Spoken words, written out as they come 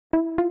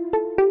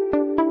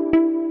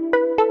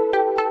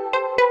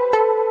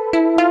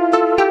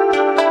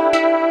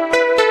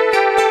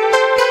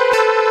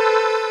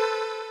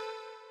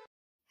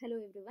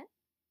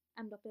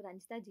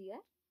Sanchita GR,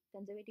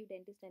 conservative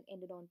dentist and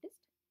endodontist.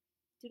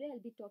 Today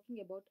I'll be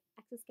talking about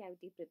access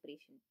cavity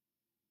preparation.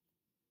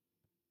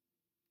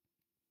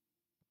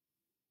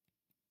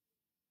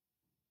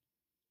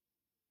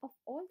 Of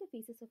all the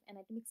phases of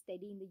anatomic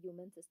study in the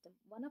human system,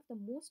 one of the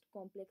most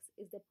complex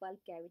is the pulp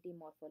cavity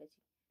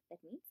morphology.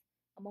 That means,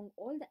 among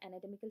all the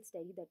anatomical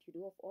study that you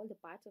do of all the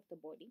parts of the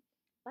body,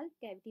 pulp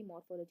cavity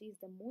morphology is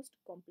the most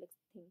complex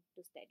thing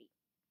to study.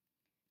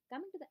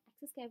 Coming to the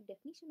access cavity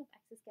definition of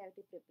access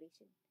cavity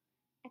preparation.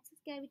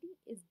 Access cavity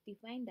is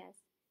defined as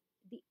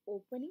the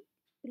opening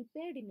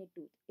prepared in a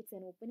tooth. It's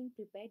an opening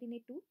prepared in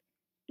a tooth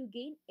to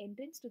gain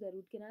entrance to the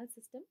root canal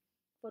system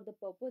for the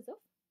purpose of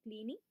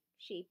cleaning,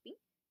 shaping,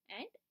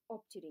 and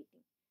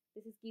obturating.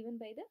 This is given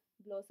by the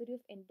Glossary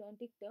of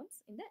Endodontic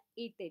Terms in the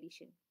 8th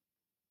edition.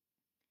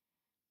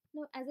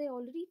 Now, as I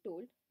already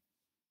told,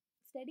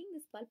 studying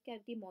this pulp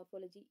cavity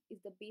morphology is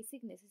the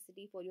basic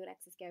necessity for your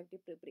access cavity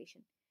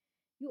preparation.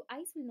 Your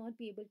eyes will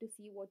not be able to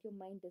see what your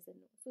mind doesn't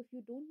know. So if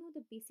you don't know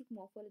the basic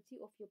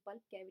morphology of your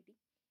pulp cavity,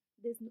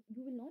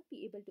 you will not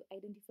be able to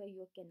identify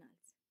your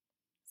canals.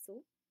 So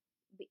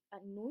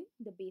knowing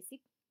the basic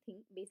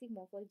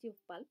morphology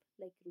of pulp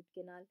like root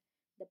canal,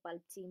 the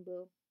pulp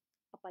chamber,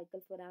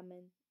 apical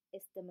foramen,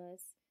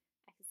 isthmus,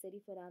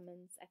 accessory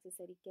foramens,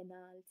 accessory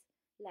canals,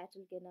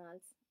 lateral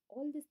canals,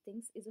 all these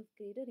things is of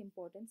greater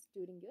importance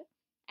during your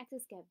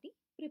access cavity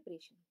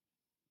preparation.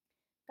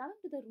 Coming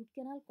to the root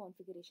canal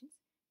configurations,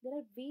 there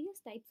are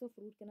various types of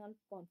root canal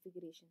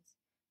configurations.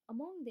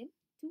 Among them,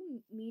 two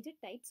major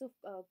types of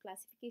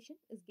classification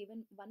is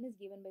given. One is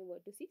given by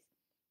vertices,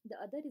 the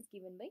other is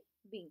given by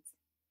wings.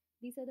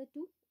 These are the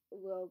two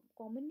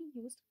commonly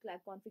used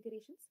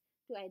configurations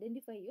to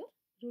identify your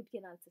root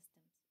canal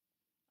systems.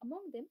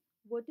 Among them,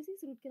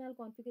 vertices root canal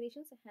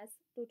configurations has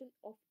total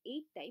of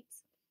 8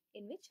 types,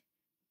 in which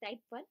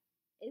type 1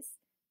 is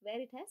where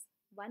it has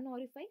one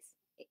orifice,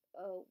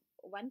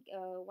 one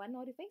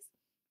orifice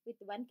with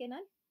one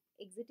canal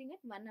exiting at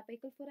one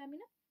apical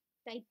foramina.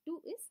 Type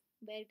 2 is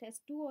where it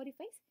has two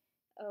orifices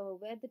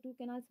where the two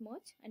canals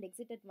merge and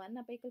exit at one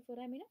apical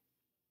foramina.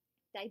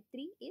 Type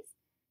 3 is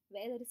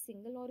where there is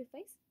single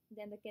orifice,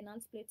 then the canal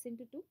splits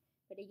into two,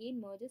 but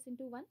again merges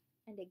into one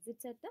and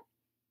exits at the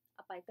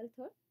apical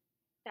third.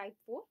 Type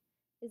 4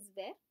 is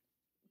where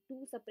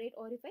two separate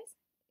orifices,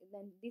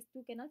 then these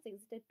two canals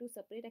exit at two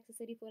separate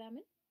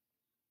foramens.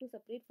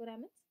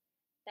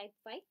 Type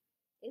 5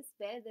 is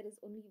where there is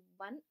only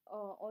one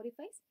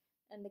orifice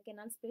and the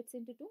canal splits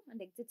into two and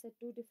exits at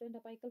two different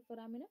apical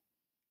foramina.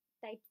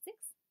 Type 6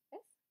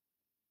 is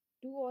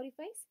two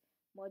orifice,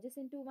 merges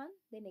into one,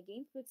 then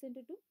again splits into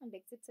two and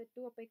exits at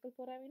two apical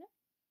foramina.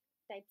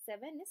 Type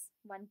 7 is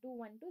 1 2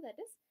 1 2, that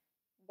is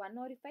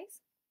one orifice,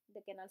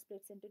 the canal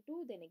splits into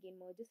two, then again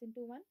merges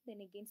into one,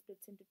 then again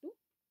splits into two.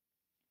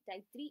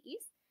 Type 3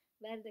 is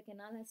where the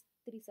canal has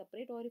three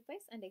separate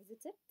orifices and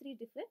exits at three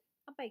different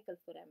apical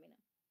foramina.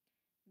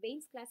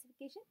 Veins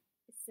classification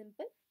is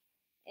simple,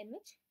 in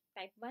which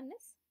type 1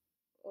 is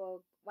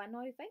one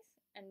orifice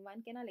and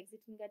one canal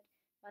exiting at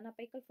one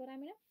apical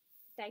foramina.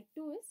 Type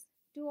 2 is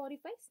two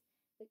orifices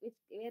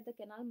where the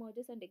canal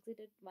merges and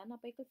exits at one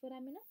apical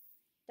foramina.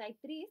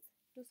 Type 3 is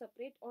two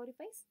separate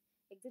orifices,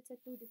 exits at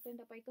two different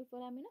apical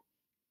foramina.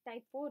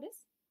 Type 4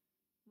 is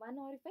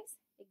one orifice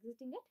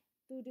exiting at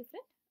two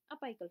different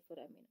apical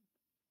foramina.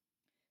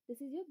 This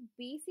is your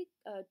basic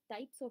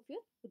types of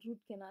your root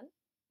canal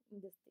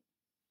in this thing.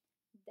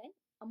 Then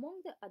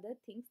among the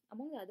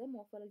other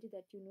morphology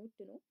that you need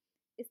to know,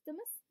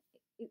 isthmus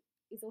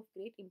is of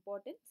great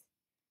importance.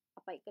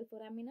 Apical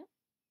foramina.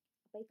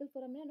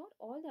 Not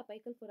all the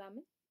apical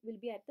foramen will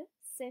be at the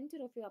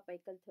center of your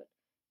apical third.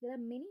 There are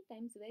many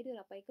times where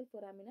your apical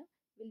foramina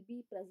will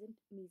be present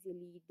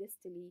mesially,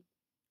 distally,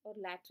 or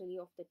laterally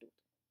of the tooth.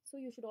 So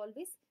you should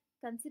always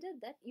consider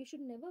that you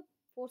should never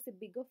force a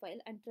bigger file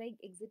and try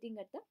exiting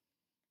at the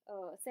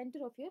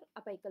center of your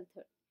apical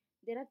third.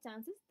 There are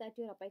chances that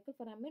your apical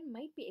foramen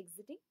might be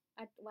exiting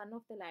at one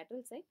of the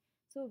lateral side,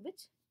 so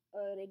which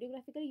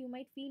radiographically you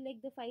might feel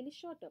like the file is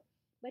shorter,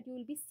 but you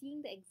will be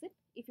seeing the exit.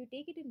 If you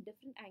take it in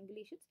different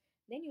angulations,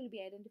 then you will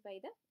be identify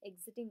the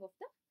exiting of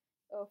the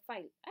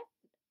file at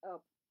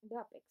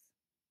the apex.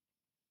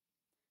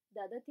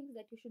 The other things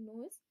that you should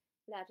know is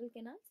lateral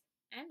canals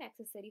and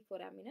accessory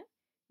foramina.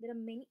 There are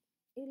many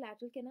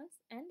lateral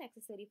canals and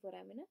accessory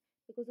foramina,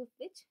 because of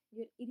which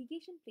your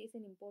irrigation plays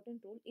an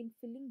important role in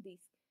filling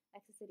these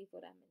accessory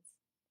foramens.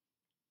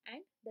 And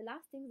the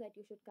last thing that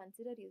you should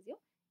consider is your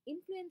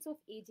influence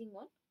of aging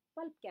on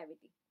pulp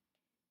cavity.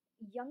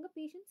 Younger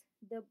patients,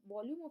 the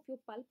volume of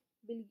your pulp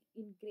will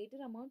in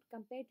greater amount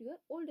compared to your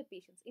older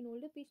patients. In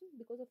older patients,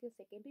 because of your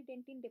secondary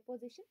dentin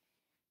deposition,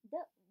 the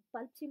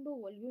pulp chamber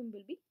volume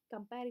will be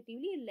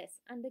comparatively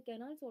less and the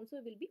canals also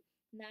will be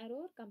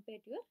narrower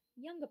compared to your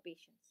younger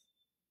patients.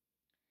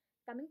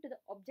 Coming to the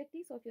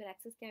objectives of your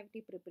access cavity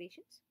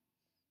preparations,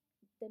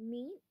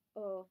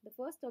 the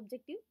first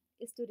objective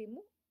is to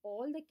remove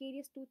all the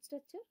carious tooth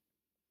structure.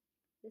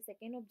 The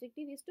second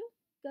objective is to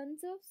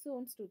conserve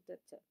Sohn's tooth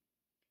structure.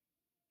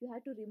 You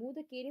have to remove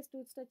the carious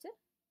tooth structure,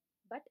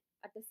 but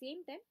At the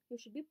same time, you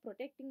should be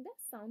protecting the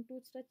sound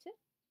tooth structure,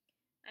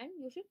 and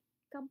you should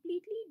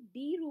completely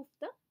de-roof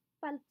the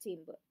pulp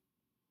chamber.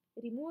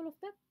 Removal of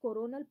the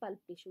coronal pulp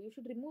tissue. You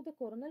should remove the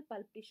coronal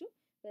pulp tissue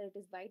where it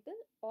is vital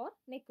or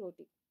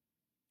necrotic.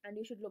 And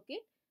you should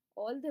locate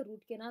all the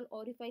root canal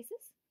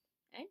orifices,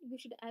 and you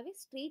should have a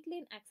straight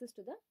line access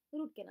to the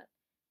root canal.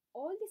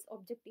 All these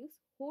objectives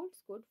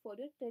holds good for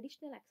your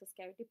traditional access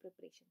cavity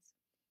preparations.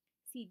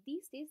 See,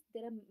 these days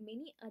there are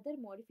many other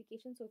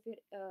modifications of your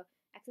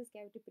access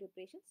cavity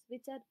preparations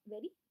which are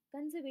very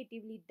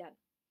conservatively done.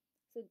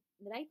 So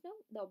right now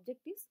the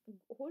objectives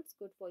holds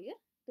good for your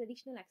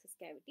traditional access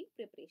cavity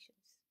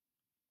preparations.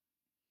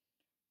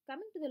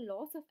 Coming to the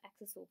laws of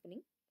access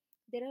opening,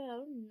 there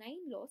are around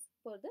 9 laws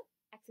for the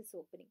access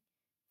opening.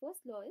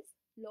 First law is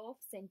law of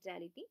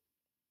centrality.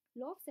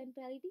 Law of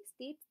centrality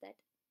states that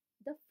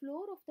the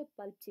floor of the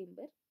pulp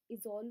chamber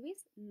is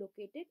always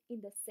located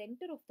in the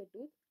center of the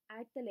tooth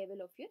at the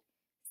level of your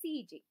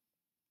CEJ.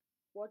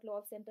 What law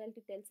of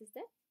centrality tells is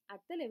that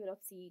at the level of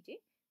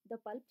CEJ, the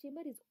pulp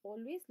chamber is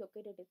always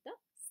located at the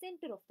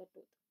center of the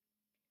tooth.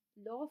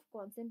 Law of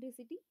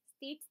concentricity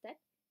states that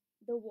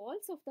the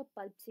walls of the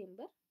pulp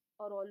chamber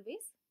are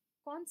always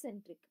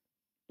concentric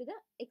to the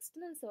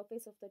external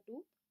surface of the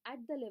tooth at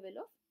the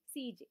level of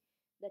CEJ.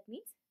 That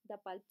means the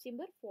pulp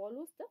chamber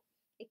follows the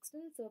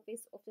external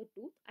surface of the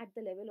tooth at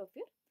the level of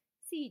your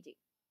CEJ.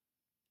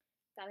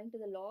 Coming to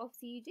the law of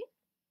CEJ,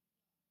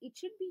 it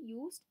should be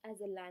used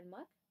as a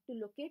landmark to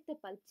locate the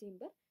pulp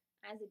chamber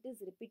as it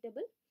is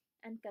repeatable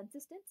and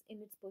consistent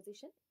in its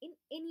position in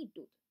any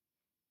tooth.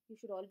 You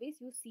should always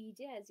use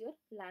CEJ as your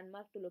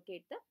landmark to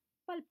locate the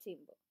pulp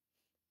chamber.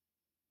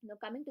 Now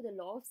coming to the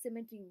law of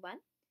symmetry 1,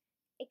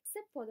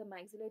 except for the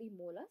maxillary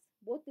molars,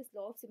 both this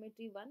law of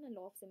symmetry 1 and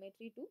law of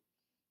symmetry 2,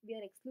 we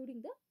are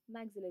excluding the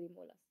maxillary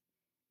molars.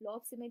 Law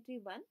of symmetry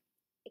 1,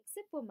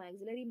 except for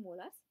maxillary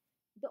molars,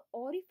 the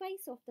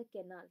orifice of the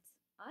canals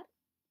are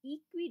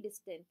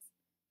equidistant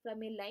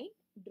from a line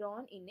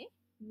drawn in a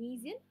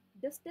mesial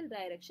distal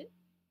direction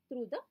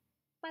through the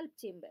pulp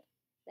chamber.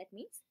 That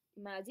means,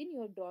 imagine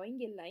you are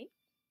drawing a line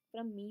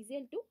from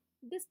mesial to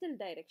distal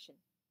direction.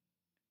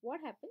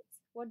 What happens?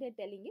 What they are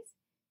telling is,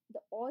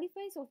 the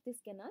orifice of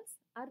these canals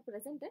are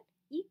present at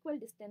equal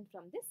distance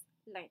from this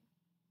line.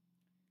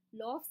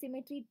 Law of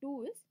symmetry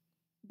 2 is,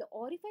 the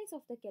orifice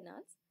of the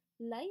canals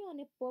lie on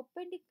a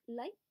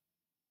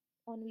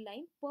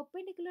line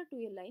perpendicular to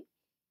a line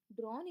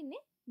drawn in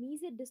a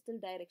mesial distal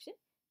direction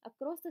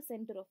across the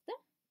center of the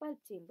pulp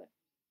chamber.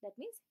 That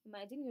means,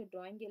 imagine you are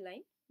drawing a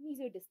line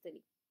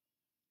mesiodistally.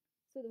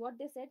 So what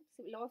they said,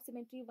 law of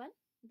symmetry 1,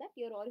 that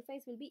your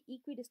orifice will be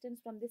equidistant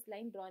from this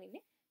line drawn in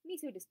a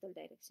mesiodistal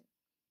direction.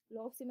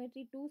 Law of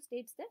symmetry 2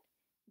 states that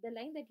the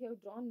line that you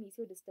have drawn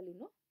mesiodistally,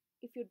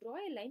 if you draw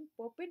a line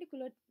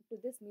perpendicular to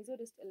this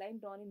line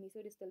drawn in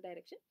mesiodistal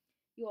direction,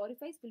 your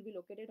orifice will be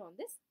located on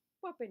this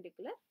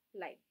perpendicular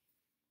line.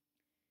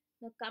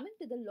 Now coming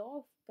to the law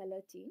of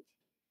color change,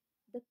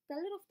 the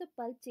color of the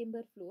pulp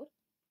chamber floor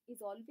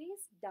is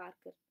always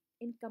darker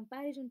in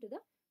comparison to the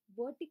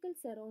vertical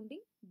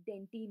surrounding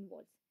dentine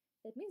walls.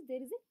 That means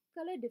there is a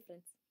color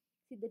difference.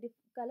 See, the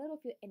color of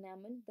your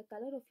enamel, the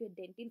color of your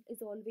dentine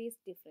is always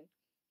different,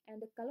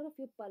 and the color of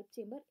your pulp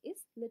chamber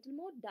is little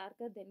more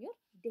darker than your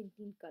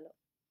dentine color.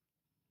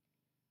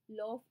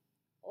 Law of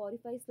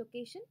orifice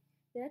location.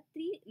 There are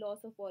 3 laws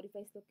of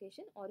orifice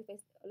location.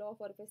 Law of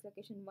orifice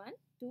location 1,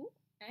 2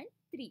 and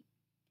 3.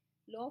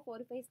 Law of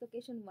orifice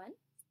location 1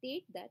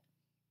 state that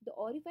the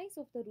orifice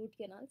of the root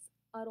canals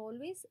are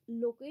always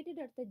located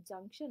at the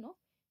junction of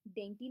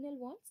dentinal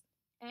walls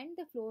and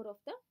the floor of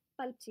the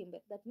pulp chamber.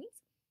 That means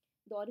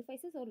the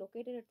orifices are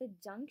located at the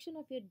junction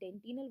of your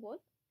dentinal wall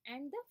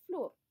and the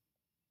floor.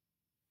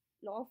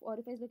 Law of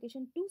orifice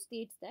location 2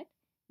 states that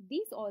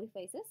these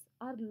orifices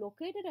are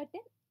located at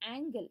an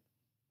angle.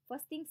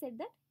 First thing said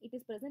that it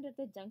is present at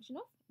the junction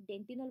of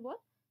dentinal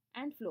wall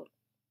and floor.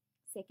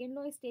 Second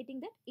law is stating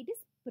that it is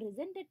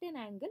present at an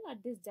angle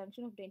at this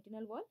junction of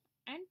dentinal wall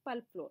and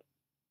pulp floor.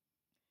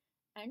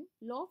 And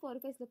law of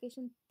orifice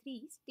location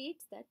 3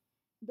 states that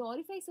the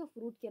orifice of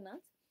root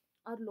canals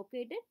are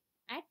located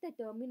at the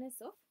terminus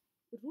of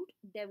root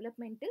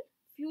developmental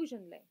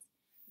fusion lines.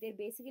 They are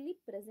basically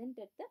present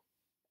at the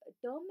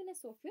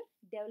terminus of your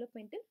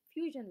developmental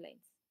fusion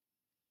lines.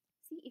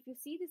 See, if you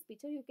see this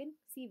picture, you can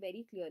see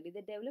very clearly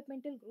the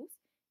developmental grooves.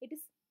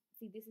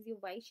 See, this is your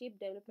Y-shaped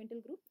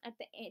developmental groove. At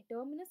the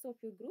terminus of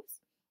your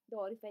grooves, the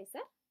orifices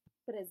are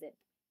present.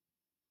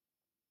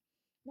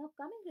 Now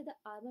coming to the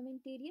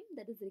armamentarium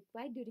that is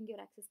required during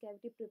your access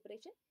cavity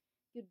preparation,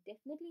 you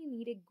definitely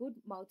need a good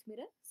mouth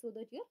mirror so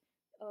that your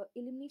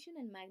illumination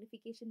and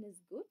magnification is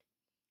good.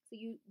 So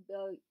you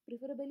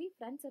preferably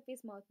front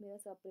surface mouth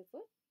mirrors are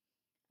preferred.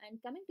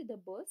 And coming to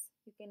the burrs,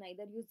 you can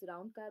either use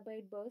round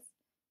carbide burrs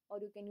or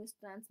you can use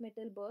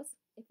transmetal burrs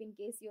if in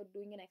case you are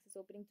doing an access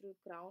opening through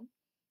crown.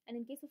 And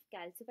in case of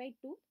calcified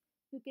tooth,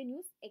 you can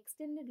use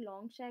extended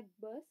long shaft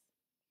burrs.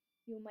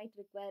 You might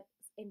require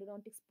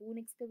endodontic spoon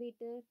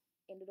excavator,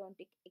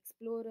 endodontic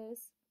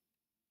explorers.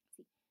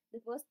 See,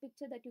 the first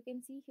picture that you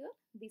can see here,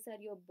 these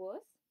are your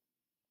burrs.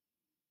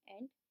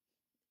 And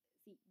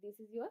see, this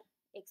is your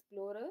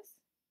Explorers,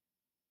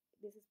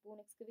 this is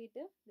Spoon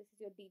Excavator, this is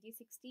your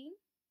DG16.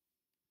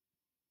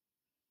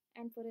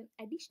 And for an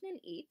additional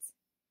aids,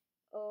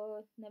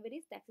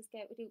 nowadays the access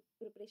cavity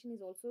preparation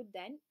is also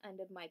done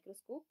under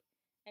microscope,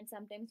 and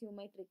sometimes you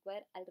might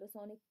require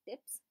ultrasonic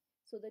tips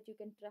so that you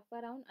can truff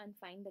around and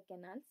find the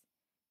canals.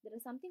 There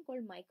is something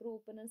called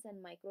micro openers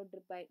and micro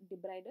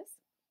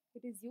debriders.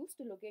 It is used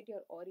to locate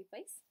your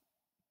orifice.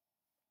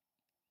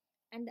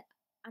 And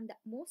the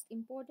most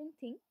important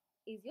thing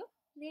is your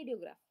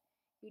radiograph.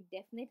 You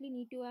definitely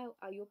need to have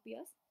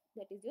IOPS,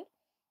 that is your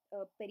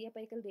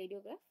periapical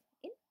radiograph,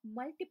 in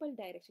multiple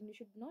direction. You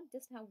should not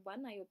just have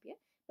one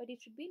IOPS, but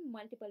it should be in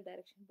multiple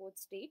direction, both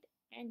straight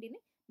and in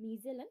a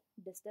mesial and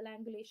distal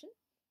angulation.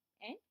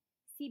 And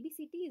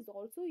CBCT is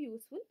also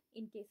useful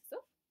in cases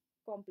of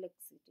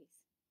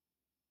complexities.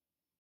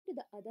 To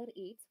the other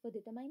aids for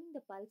determining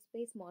the pulp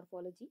space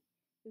morphology,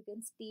 you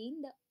can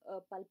stain the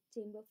pulp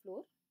chamber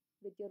floor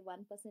with your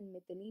 1%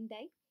 methylene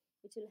dye,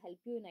 which will help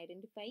you in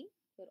identifying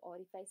your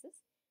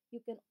orifices.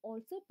 You can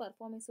also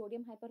perform a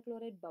sodium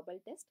hyperchloride bubble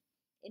test,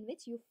 in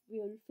which you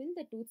will fill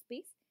the tooth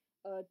space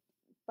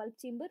pulp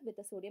chamber with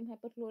the sodium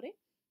hyperchloride,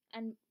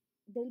 and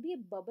there will be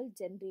a bubble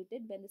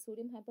generated when the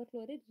sodium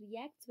hyperchloride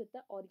reacts with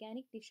the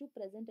organic tissue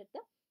present at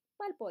the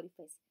pulp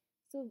orifice.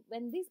 So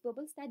when these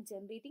bubbles start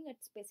generating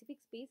at specific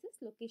spaces,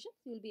 locations,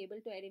 you will be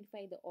able to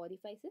identify the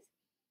orifices.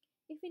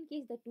 If in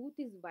case the tooth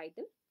is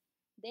vital,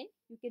 then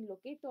you can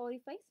locate the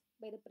orifice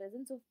by the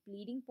presence of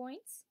bleeding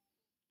points.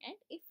 And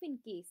if in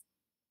case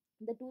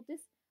the tooth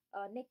is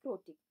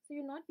necrotic, so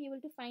you will not be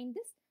able to find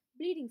this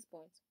bleeding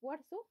points.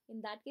 So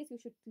in that case, you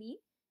should clean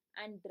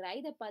and dry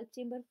the pulp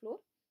chamber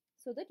floor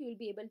so that you will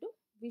be able to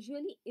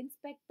visually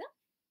inspect the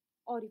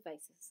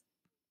orifices.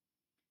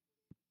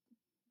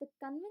 The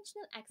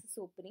conventional access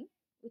opening,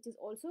 which is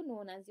also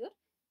known as your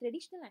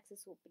traditional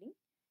access opening,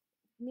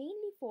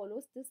 mainly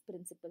follows this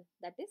principle.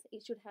 That is,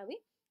 it should have a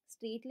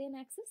straight line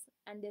access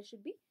and there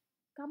should be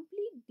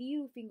complete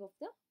de-roofing of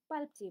the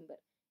pulp chamber.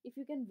 If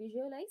you can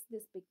visualize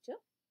this picture,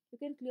 you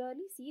can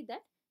clearly see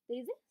that there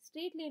is a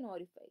straight line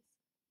orifice.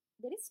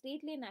 There is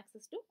straight line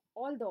access to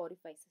all the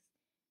orifices,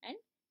 and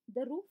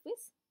the roof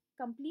is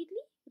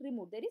completely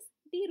removed. There is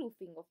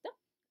de-roofing of the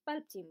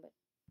pulp chamber.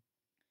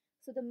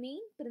 So the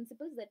main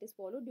principles that is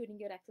followed during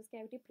your access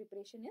cavity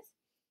preparation is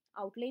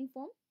outline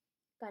form,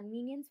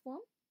 convenience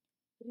form,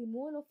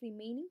 removal of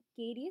remaining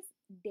carious,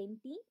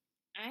 dentine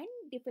and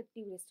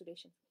defective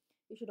restorations.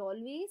 You should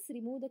always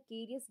remove the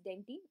carious,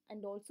 dentine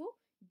and also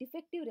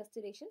defective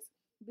restorations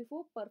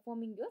before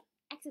performing your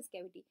access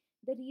cavity.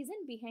 The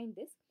reason behind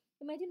this,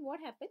 imagine what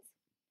happens.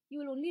 You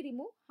will only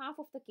remove half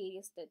of the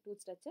carious tooth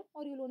structure,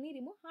 or you will only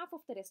remove half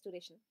of the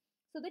restoration,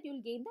 so that you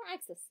will gain the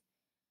access.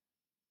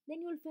 Then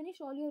you will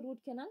finish all your root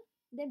canal.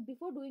 Then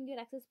before doing your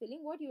access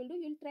filling, what you will do,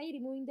 you will try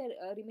removing the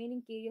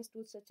remaining carious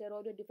tooth structure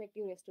or your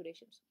defective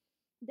restorations.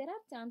 There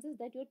are chances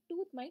that your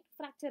tooth might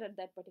fracture at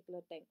that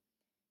particular time.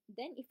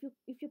 Then if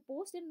you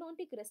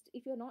post-endodontic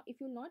if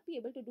you'll not be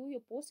able to do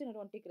your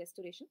post-endodontic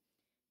restoration,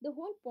 the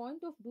whole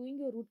point of doing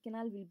your root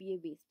canal will be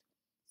a waste.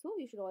 So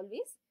you should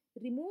always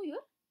remove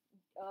your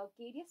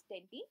carious,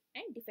 dentine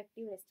and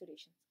defective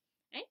restorations.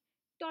 And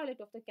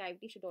toilet of the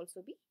cavity should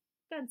also be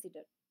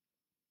considered.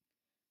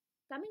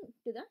 Coming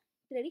to the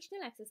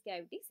traditional access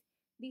cavities,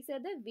 these are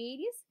the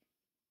various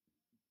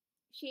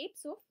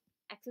shapes of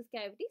access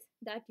cavities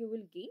that you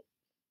will gain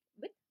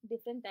with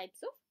different types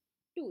of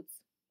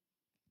tooths.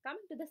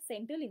 Coming to the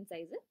central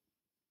incisor,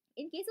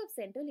 in case of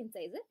central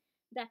incisor,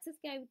 the access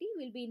cavity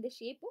will be in the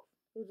shape of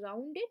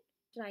rounded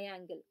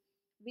triangle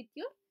with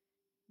your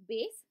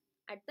base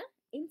at the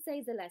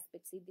incisal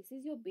aspect. See, this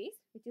is your base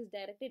which is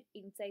directed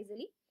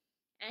incisally,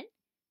 and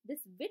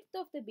this width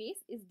of the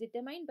base is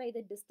determined by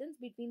the distance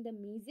between the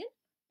mesial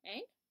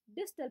and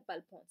distal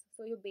pulp horns.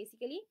 So you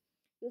basically,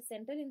 your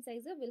central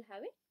incisor will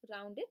have a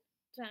rounded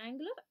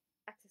triangular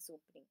access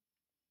opening.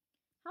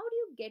 How do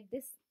you get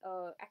this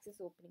access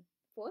opening?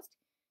 First,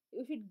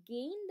 you should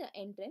gain the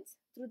entrance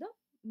through the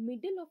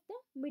middle of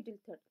the middle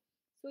third.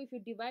 So if you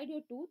divide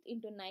your tooth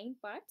into 9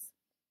 parts,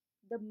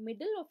 the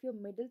middle of your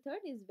middle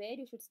third is where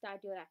you should start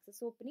your access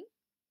opening.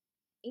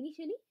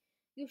 Initially,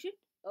 you should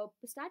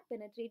start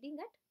penetrating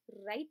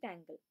at right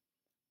angle.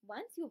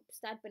 Once you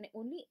start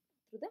only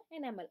through the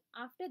enamel,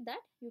 after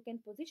that you can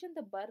position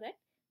the burr at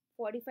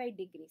 45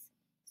 degrees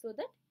so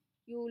that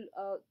you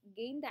will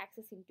gain the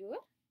access into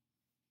your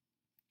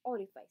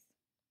orifice.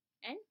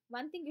 And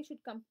one thing you should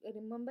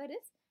remember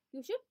is,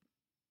 you should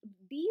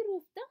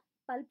de-roof the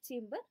pulp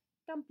chamber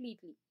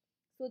completely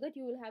so that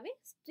you will have a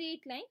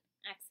straight line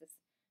access.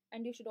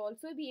 And you should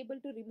also be able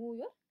to remove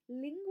your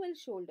lingual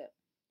shoulder.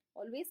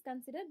 Always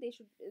consider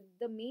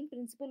the main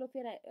principle of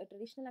your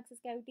traditional access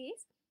cavity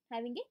is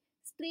having a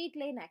straight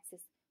line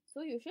access.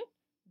 So you should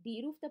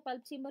de-roof the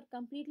pulp chamber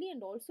completely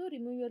and also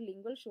remove your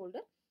lingual shoulder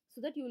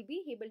so that you will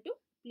be able to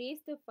place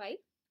the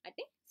file at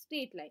a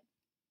straight line.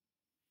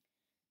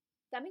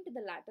 Coming to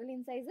the lateral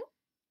incisor,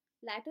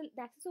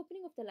 the access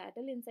opening of the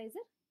lateral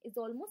incisor is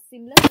almost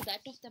similar to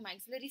that of the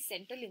maxillary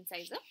central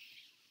incisor.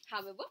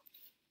 However,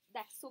 the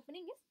access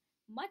opening is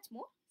much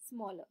more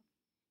smaller.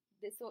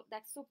 The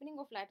access opening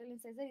of lateral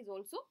incisor is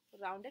also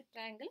rounded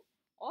triangle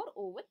or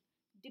oval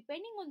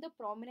depending on the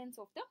prominence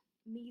of the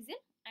mesial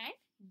and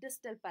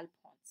distal pulp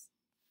horns.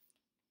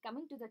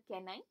 Coming to the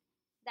canine,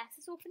 the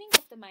access opening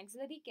of the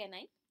maxillary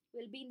canine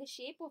will be in the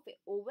shape of a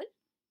oval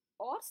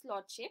or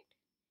slot shaped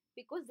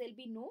because there will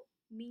be no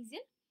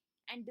mesial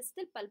and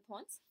distal pulp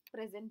horns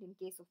present in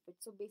case of it.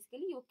 So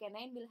basically your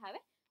canine will have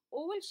a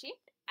oval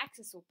shaped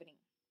access opening.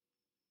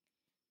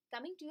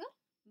 Coming to your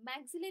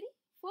maxillary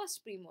first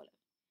premolar.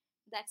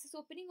 The access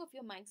opening of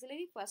your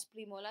maxillary first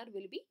premolar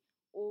will be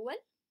oval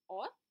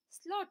or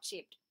slot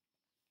shaped.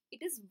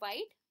 It is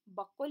wide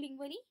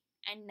buccolingually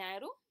and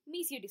narrow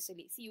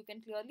mesiodistally. See, you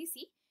can clearly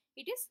see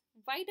it is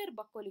wider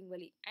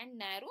buccolingually and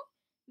narrow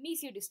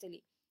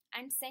mesiodistally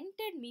and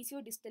centered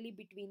mesiodistally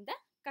between the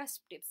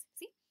cusp tips.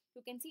 See,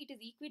 you can see it is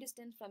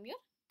equidistant from your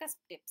cusp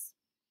tips.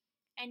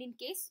 And in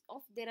case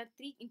of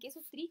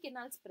three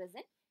canals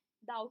present,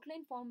 the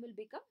outline form will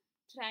become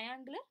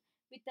triangular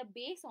with a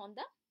base on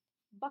the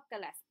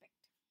buccal aspect.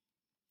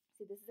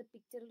 See, this is a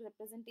pictorial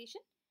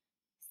representation.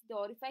 The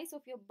orifice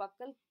of your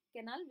buccal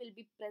canal will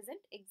be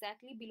present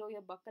exactly below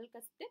your buccal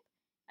cusp tip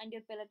and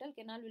your palatal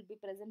canal will be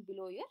present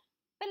below your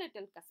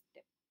palatal cusp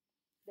tip.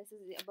 This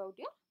is about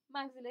your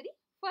maxillary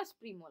first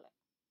premolar.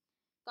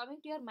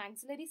 Coming to your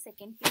maxillary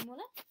second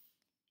premolar,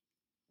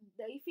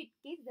 if in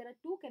case there are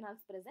two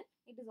canals present,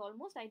 it is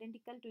almost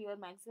identical to your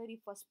maxillary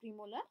first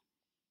premolar.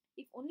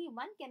 If only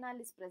one canal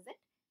is present,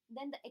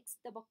 then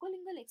the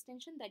buccolingual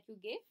extension that you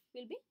gave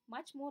will be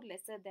much more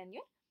lesser than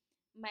your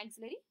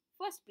maxillary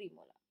first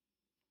premolar.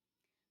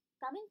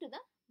 Coming to the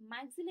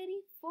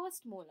maxillary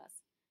first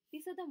molars.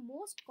 These are the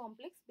most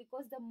complex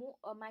because the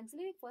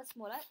maxillary first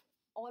molar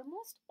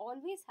almost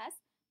always has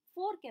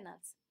 4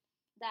 canals.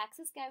 The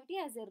access cavity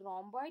has a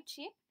rhomboid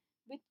shape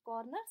with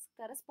corners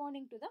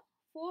corresponding to the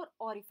 4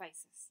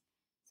 orifices.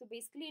 So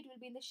basically it will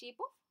be in the shape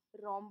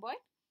of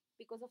rhomboid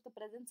because of the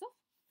presence of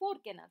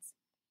 4 canals.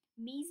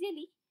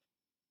 Mesially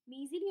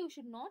you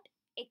should not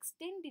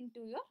extend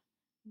into your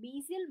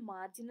mesial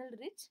marginal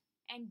ridge,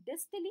 and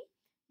distally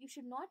you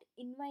should not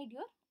invade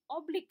your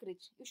oblique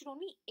ridge. You should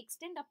only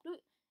extend up to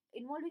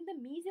involving the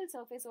mesial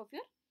surface of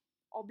your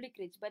oblique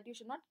ridge, but you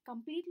should not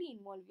completely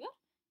involve your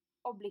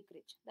oblique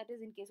ridge. That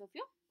is in case of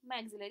your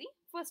maxillary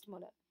first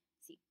molar.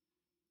 See,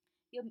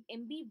 your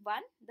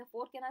MB1, the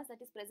 4 canals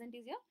that is present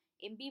is your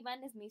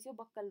MB1 is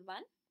mesiobuccal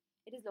 1.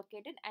 It is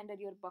located under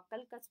your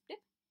buccal cusp tip.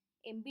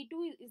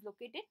 MB2 is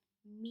located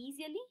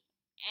mesially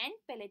and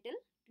palatal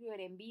to your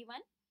MB1.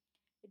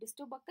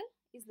 Distobuccal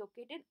is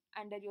located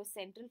under your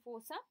central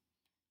fossa.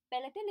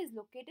 Palatal is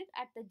located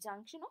at the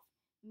junction of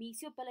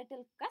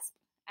mesiopalatal cusp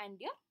and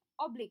your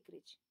oblique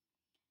ridge.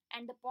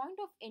 And the point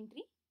of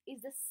entry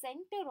is the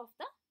center of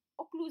the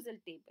occlusal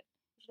table.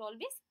 You should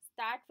always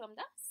start from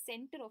the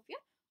center of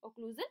your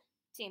occlusal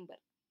chamber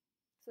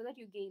so that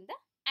you gain the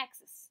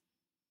access.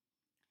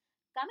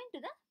 Coming to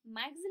the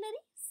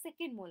maxillary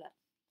second molar.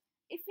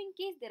 If in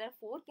case there are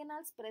 4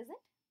 canals present,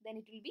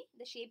 then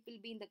the shape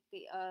will be in the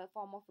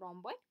form of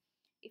rhomboid.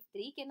 If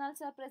 3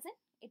 canals are present,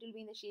 it will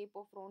be in the shape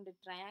of rounded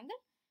triangle.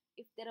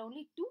 If there are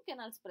only 2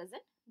 canals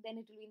present, then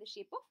it will be in the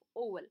shape of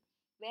oval,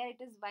 where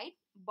it is wide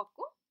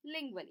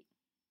buccolingually.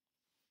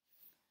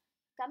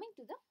 Coming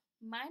to the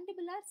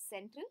mandibular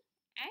central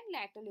and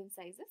lateral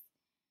incisors,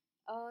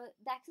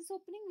 the access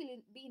opening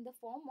will be in the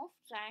form of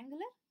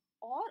triangular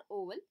or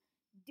oval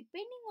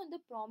depending on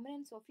the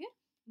prominence of your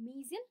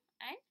mesial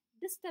and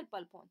distal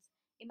pulp horns.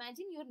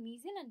 Imagine your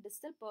mesial and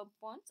distal pulp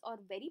horns are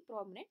very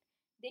prominent,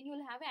 then you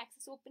will have an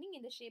access opening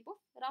in the shape of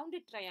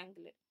rounded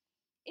triangular.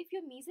 If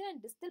your mesial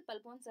and distal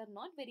pulp horns are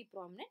not very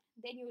prominent,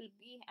 then you will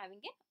be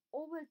having an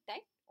oval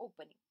type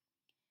opening.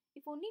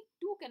 If only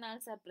 2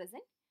 canals are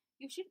present,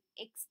 you should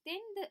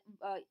extend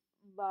the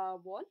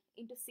wall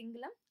into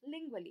cingulum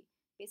lingually.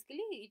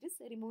 Basically, it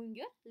is removing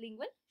your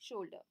lingual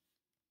shoulder.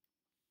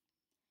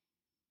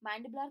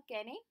 Mandibular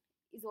canine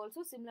is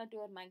also similar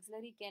to your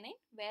maxillary canine,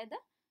 where the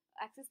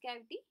access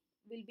cavity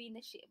will be in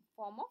the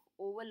form of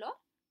oval or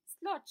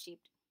slot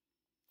shaped.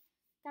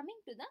 Coming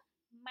to the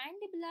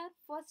mandibular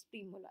first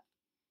premolar.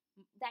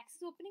 The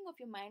access opening of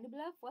your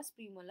mandibular first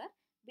premolar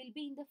will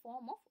be in the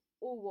form of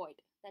ovoid.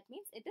 That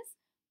means it is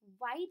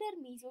wider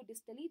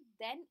mesiodistally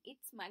than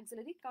its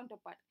maxillary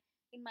counterpart.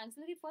 In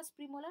maxillary first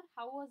premolar,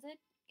 how was it?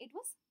 It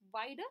was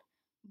wider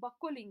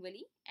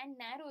buccolingually and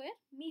narrower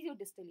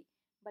mesiodistally.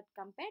 But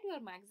compared to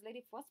your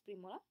maxillary first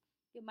premolar,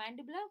 your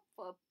mandibular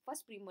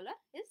first premolar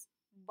is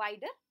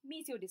wider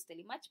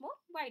mesiodistally, much more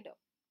wider.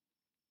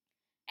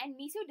 And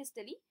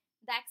mesiodistally,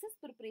 the access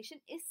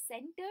preparation is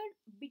centered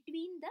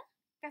between the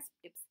cusp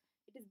tips.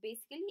 It is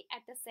basically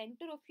at the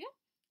center of your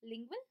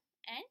lingual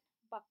and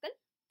buccal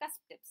cusp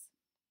tips.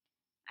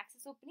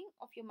 Access opening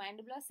of your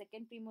mandibular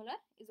second premolar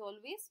is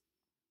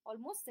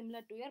almost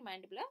similar to your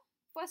mandibular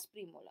first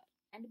premolar.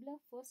 Mandibular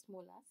first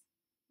molars.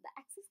 The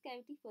access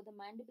cavity for the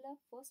mandibular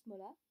first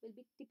molar will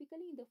be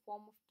typically in the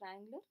form of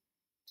triangular,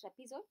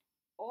 trapezoid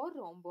or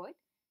rhomboid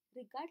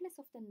regardless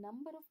of the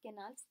number of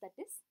canals that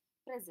is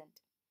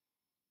present.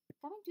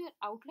 Coming to your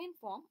outline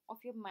form of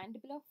your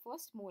mandibular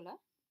first molar,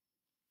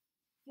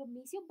 your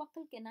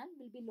mesiobuccal canal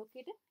will be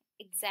located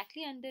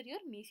exactly under your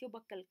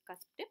mesiobuccal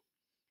cusp tip.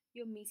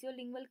 Your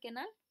mesiolingual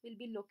canal will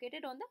be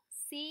located on the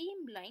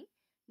same line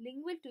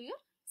lingual to your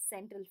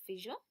central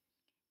fissure.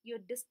 Your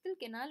distal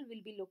canal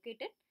will be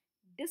located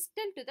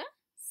distal to the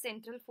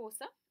central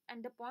fossa,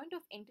 and the point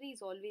of entry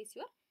is always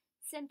your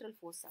central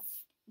fossa.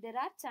 There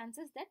are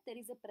chances that there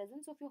is a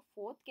presence of your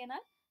fourth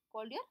canal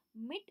called your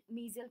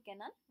mid-mesial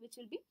canal, which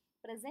will be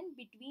present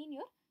between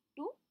your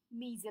two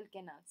mesial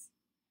canals.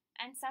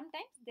 And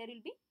sometimes there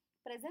will be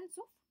presence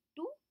of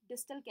two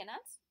distal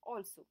canals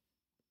also.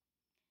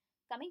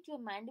 Coming to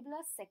your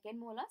mandibular second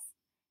molars,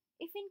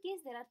 if in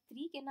case there are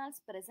three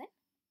canals present,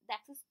 the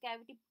access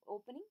cavity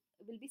opening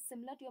will be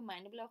similar to your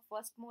mandibular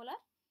first molar,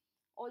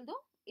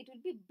 although it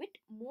will be bit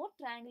more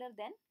triangular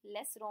than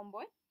less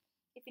rhomboid.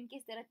 If in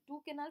case there are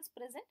two canals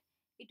present,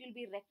 it will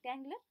be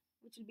rectangular,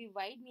 which will be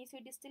wide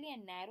mesiodistally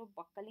and narrow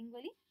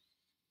buccolingually.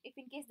 If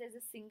in case there is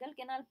a single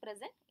canal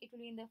present, it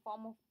will be in the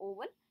form of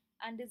oval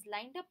and is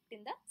lined up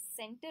in the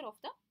center of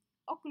the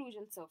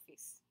occlusal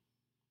surface.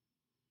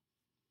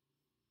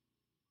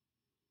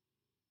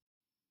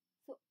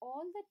 So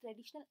all the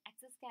traditional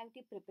access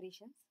cavity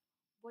preparations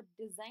were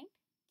designed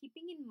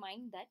keeping in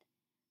mind that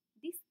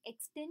these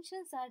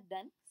extensions are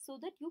done so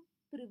that you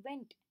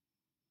prevent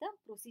the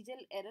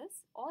procedural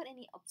errors or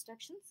any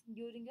obstructions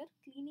during your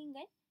cleaning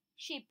and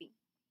shaping.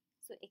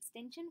 So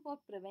extension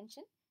for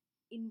prevention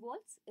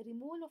involves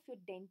removal of your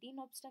dentine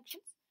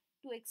obstructions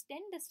to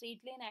extend the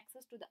straight line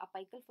access to the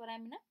apical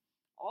foramina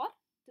or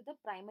to the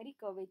primary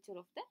curvature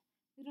of the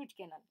root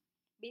canal.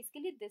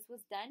 Basically, this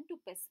was done to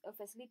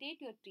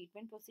facilitate your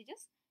treatment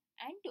procedures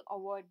and to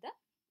avoid the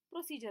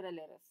procedural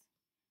errors.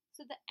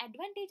 So the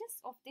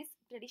advantages of this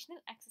traditional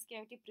access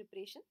cavity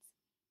preparations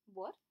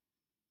were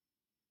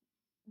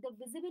the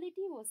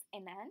visibility was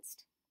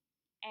enhanced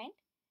and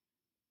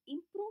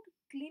improved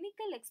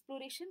clinical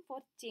exploration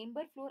for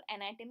chamber floor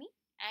anatomy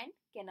and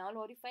canal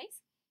orifice.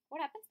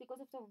 What happens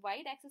because of the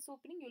wide access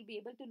opening, you will be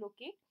able to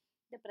locate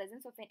the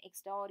presence of an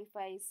extra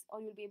orifice,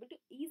 or you will be able to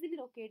easily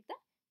locate the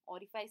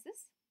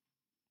orifices.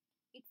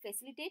 It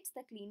facilitates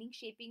the cleaning,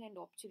 shaping and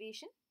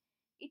obturation.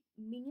 It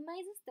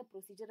minimizes the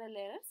procedural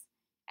errors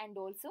and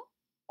also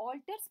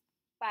alters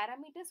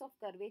parameters of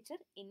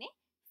curvature in a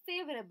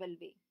favorable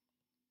way.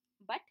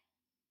 But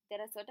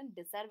there are certain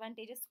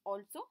disadvantages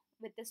also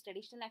with this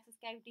traditional access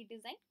cavity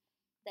design.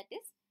 That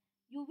is,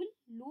 you will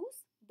lose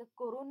the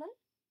coronal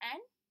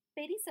and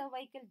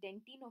pericervical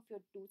dentine of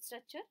your tooth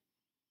structure,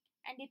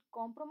 and it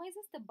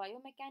compromises the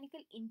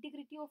biomechanical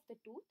integrity of the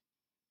tooth,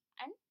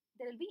 and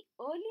there will be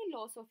early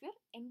loss of your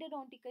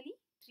endodontically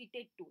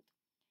treated tooth.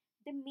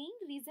 The main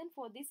reason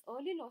for this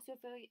early loss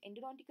of your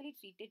endodontically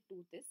treated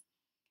tooth is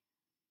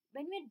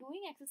when we are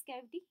doing access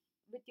cavity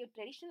with your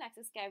traditional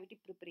access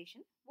cavity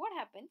preparation, what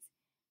happens?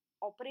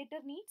 Operator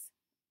needs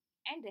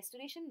and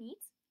restoration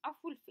needs are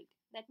fulfilled.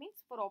 That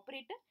means for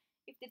operator,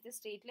 if there is a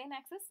straight line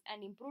access and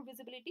improved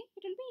visibility,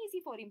 it will be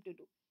easy for him to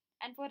do.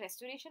 And for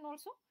restoration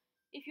also,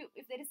 if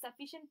there is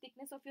sufficient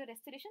thickness of your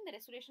restoration, the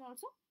restoration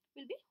also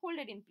will be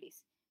holded in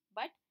place.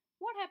 But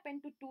what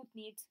happened to tooth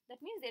needs?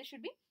 That means there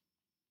should be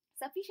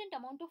sufficient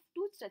amount of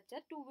tooth structure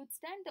to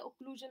withstand the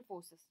occlusal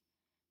forces.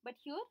 But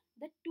here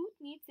the tooth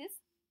needs is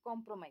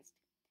compromised,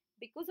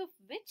 because of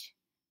which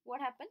what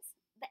happens?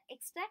 The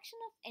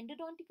extraction of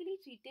endodontically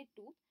treated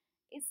tooth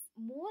is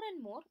more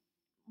and more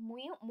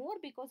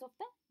because of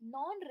the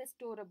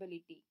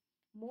non-restorability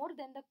more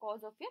than the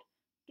cause of your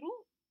true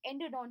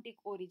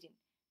endodontic origin.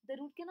 The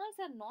root canals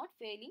are not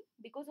failing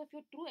because of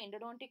your true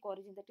endodontic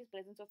origin, that is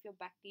presence of your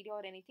bacteria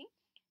or anything,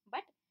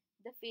 but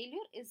the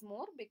failure is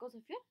more because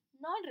of your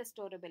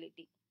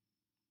non-restorability.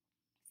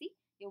 See,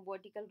 your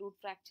vertical root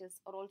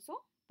fractures are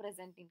also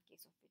present in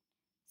case of it.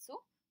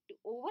 So to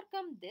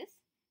overcome this,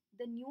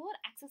 the newer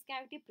access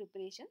cavity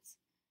preparations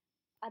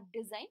are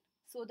designed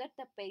so that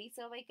the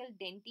pericervical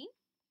dentine,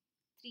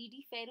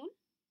 3D ferrule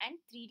and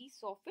 3D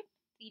soffit,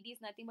 3D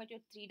is nothing but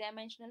your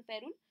three-dimensional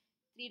ferrule,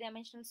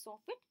 three-dimensional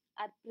soffit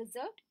are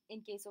preserved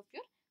in case of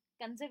your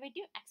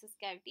conservative access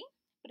cavity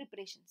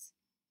preparations.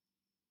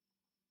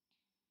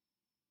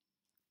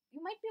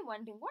 You might be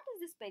wondering, what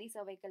is this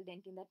pericervical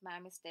dentine that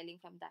ma'am is telling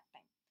from that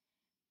time?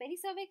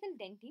 Pericervical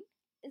dentine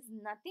is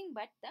nothing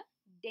but the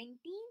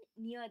dentine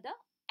near the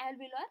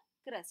alveolar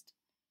crust.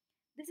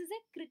 This is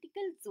a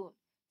critical zone.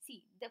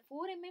 See, the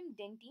 4 mm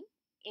dentine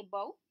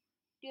above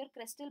to your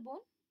crestal bone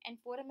and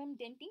 4 mm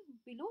dentine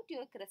below to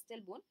your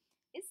crestal bone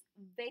is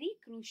very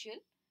crucial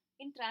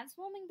in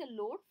transforming the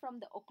load from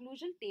the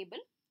occlusal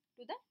table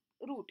to the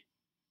root.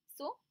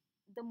 So,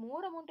 the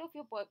more amount of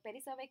your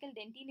pericervical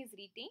dentine is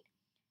retained,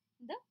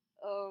 the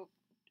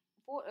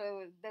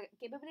the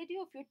capability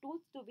of your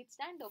tooth to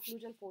withstand the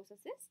occlusal forces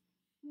is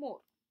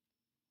more.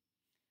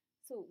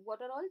 So,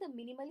 what are all the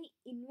minimally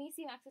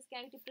invasive access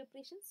cavity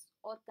preparations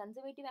or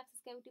conservative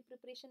access cavity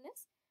preparation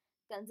is?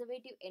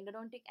 Conservative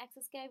endodontic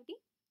access cavity,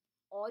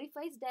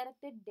 orifice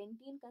directed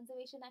dentine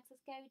conservation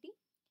access cavity,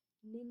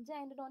 ninja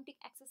endodontic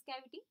access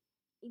cavity,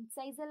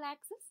 incisal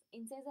access.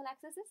 Incisal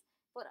access is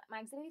For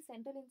maxillary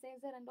central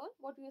incisor and all,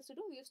 what we used to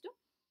do, we used to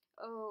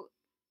uh,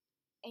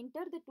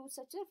 enter the tooth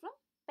structure from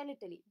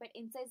palatally, but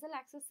incisal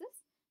access is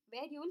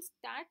where you will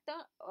start the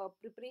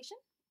preparation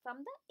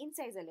from the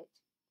incisal edge.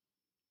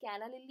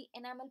 Canal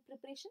enamel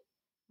preparation,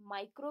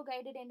 micro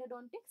guided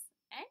endodontics,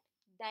 and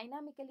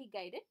dynamically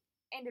guided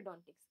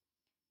endodontics.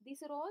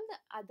 These are all the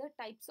other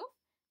types of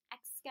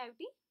access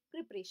cavity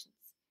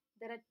preparations.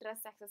 There are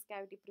truss access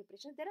cavity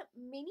preparations. There are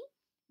many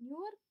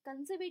newer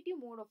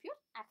conservative mode of your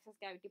access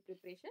cavity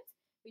preparations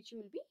which you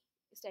will be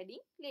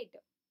studying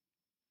later.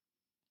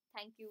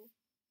 Thank you.